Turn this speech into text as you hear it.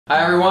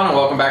Hi everyone and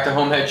welcome back to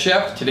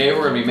HomeHeadChef. Today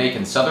we're going to be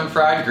making southern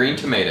fried green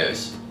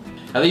tomatoes.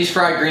 Now these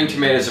fried green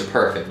tomatoes are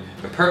perfect.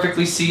 They're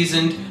perfectly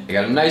seasoned, they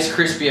got a nice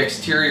crispy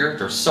exterior,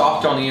 they're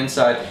soft on the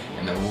inside,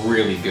 and they're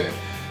really good.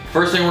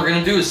 First thing we're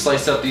going to do is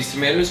slice up these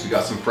tomatoes. We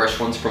got some fresh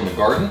ones from the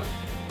garden.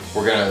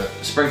 We're going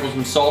to sprinkle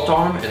some salt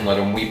on them and let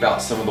them weep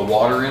out some of the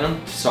water in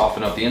them to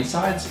soften up the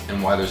insides.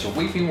 And while there's a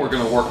weeping, we're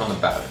going to work on the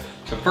batter.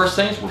 So first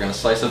things, we're going to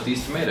slice up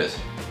these tomatoes.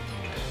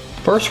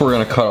 First we're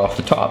going to cut off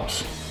the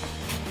tops.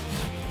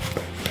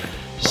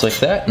 Just like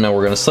that. Now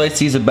we're going to slice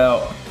these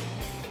about,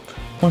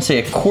 I want to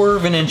say 1/4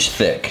 of an inch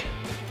thick.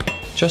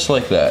 Just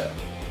like that.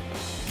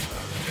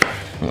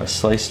 I'm going to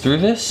slice through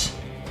this.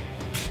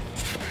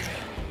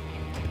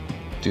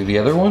 Do the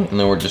other one, and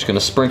then we're just going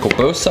to sprinkle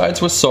both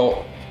sides with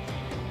salt.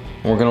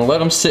 And we're going to let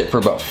them sit for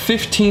about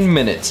 15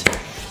 minutes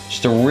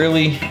just to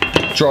really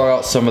draw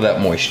out some of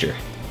that moisture.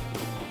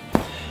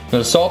 Now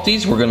to salt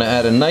these, we're going to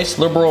add a nice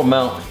liberal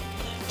amount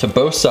to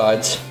both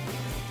sides.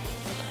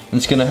 And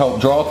it's going to help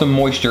draw out the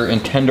moisture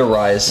and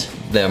tenderize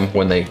them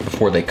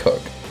before they cook.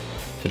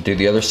 To do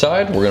the other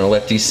side, we're going to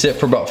let these sit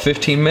for about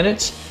 15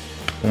 minutes.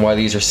 And while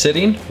these are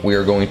sitting, we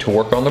are going to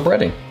work on the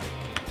breading.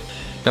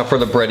 Now for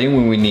the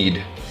breading, we need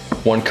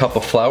 1 cup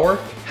of flour,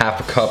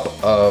 1/2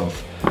 cup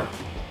of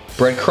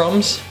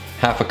breadcrumbs,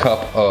 1/2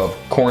 cup of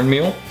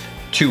cornmeal,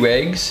 2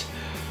 eggs,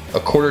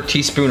 1/4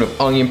 teaspoon of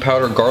onion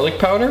powder, garlic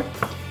powder,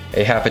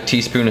 1/2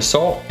 teaspoon of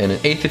salt, and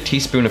 1/8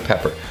 teaspoon of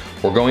pepper.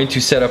 We're going to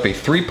set up a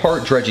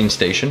 3-part dredging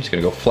station. It's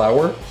going to go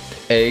flour,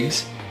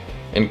 eggs,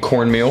 and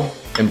cornmeal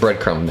and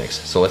breadcrumb mix.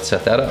 So let's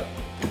set that up.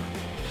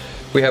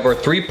 We have our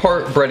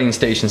 3-part breading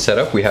station set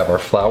up. We have our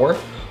flour,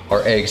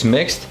 our eggs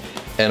mixed,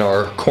 and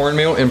our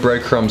cornmeal and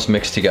breadcrumbs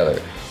mixed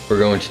together. We're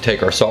going to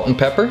take our salt and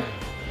pepper,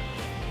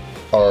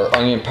 our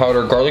onion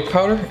powder, garlic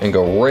powder, and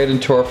go right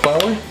into our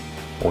flour.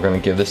 We're going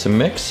to give this a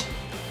mix.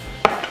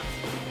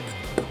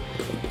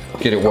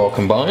 Get it well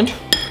combined.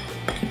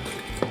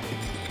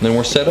 And then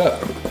we're set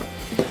up.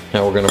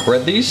 Now we're going to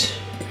bread these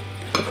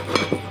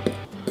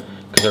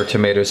because our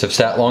tomatoes have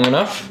sat long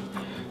enough.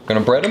 We're going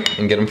to bread them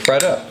and get them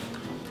fried up.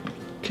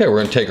 Okay, we're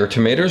going to take our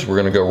tomatoes, we're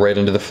going to go right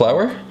into the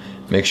flour.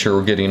 Make sure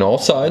we're getting all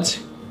sides,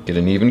 get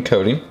an even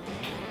coating.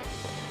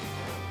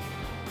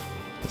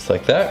 Just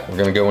like that. We're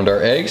going to go into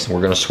our eggs.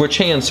 We're going to switch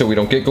hands so we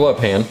don't get glove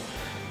hand.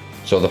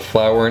 So the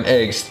flour and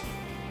eggs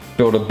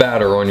build a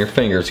batter on your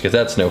fingers because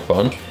that's no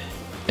fun.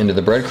 Into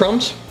the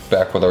breadcrumbs,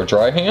 back with our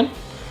dry hand.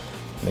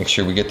 Make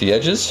sure we get the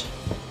edges.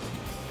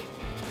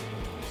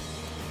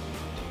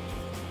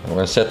 We're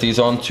going to set these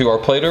onto our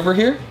plate over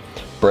here,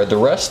 bread the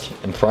rest,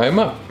 and fry them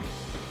up.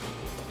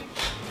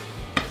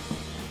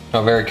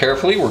 Now very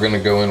carefully, we're going to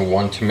go in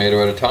 1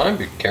 tomato at a time.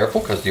 Be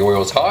careful because the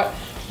oil is hot.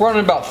 We're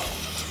running about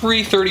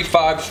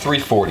 335,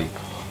 340.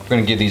 We're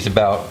going to give these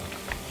about,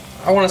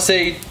 I want to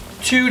say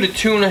 2 to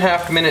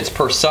 2.5 minutes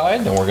per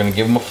side. Then we're going to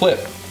give them a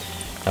flip.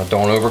 Now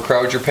don't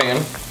overcrowd your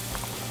pan.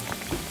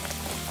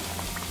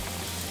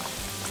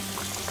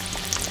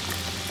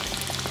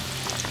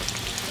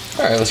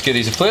 Alright, let's give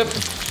these a flip.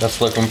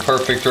 That's looking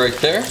perfect right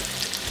there.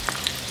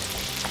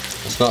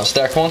 Let's not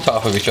stack them on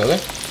top of each other.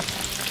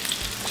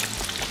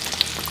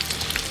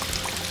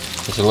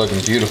 These are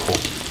looking beautiful.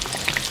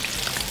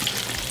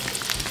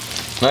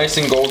 Nice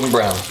and golden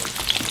brown.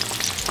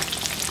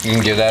 You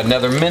can give that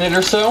another minute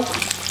or so.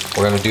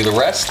 We're going to do the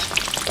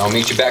rest. I'll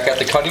meet you back at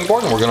the cutting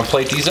board and we're going to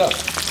plate these up.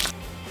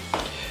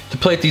 To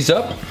plate these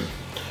up,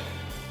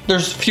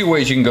 there's a few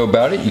ways you can go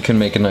about it. You can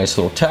make a nice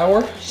little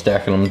tower,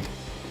 stacking them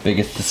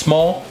biggest to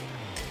small.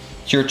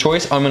 It's your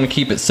choice. I'm going to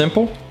keep it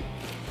simple.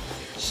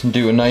 Just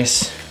do a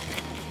nice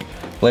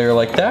layer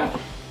like that.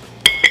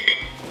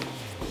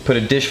 Put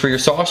a dish for your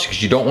sauce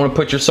because you don't want to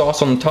put your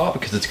sauce on the top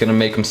because it's going to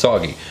make them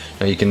soggy.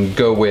 Now you can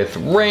go with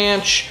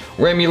ranch,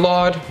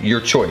 remoulade, your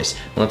choice.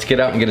 Let's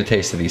get out and get a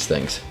taste of these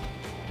things.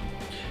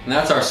 And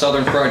that's our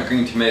southern fried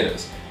green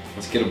tomatoes.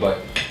 Let's get a bite.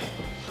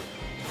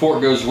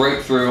 Fork goes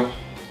right through.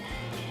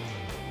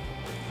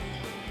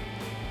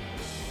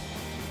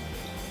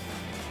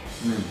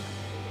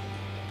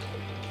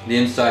 The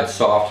inside's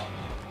soft.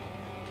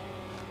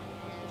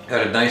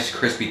 Got a nice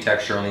crispy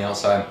texture on the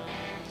outside.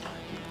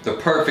 They're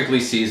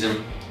perfectly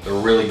seasoned. They're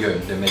really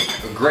good. They make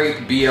a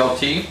great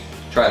BLT.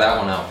 Try that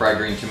one out, fried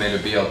green tomato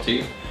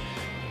BLT.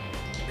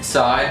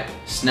 Side,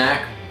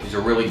 snack, these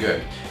are really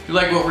good. If you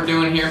like what we're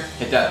doing here,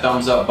 hit that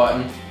thumbs up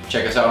button.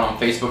 Check us out on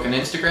Facebook and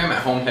Instagram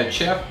at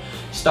HomeHeadChef.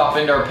 Stop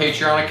into our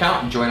Patreon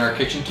account and join our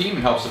kitchen team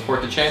and help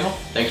support the channel.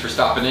 Thanks for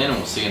stopping in and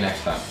we'll see you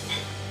next time.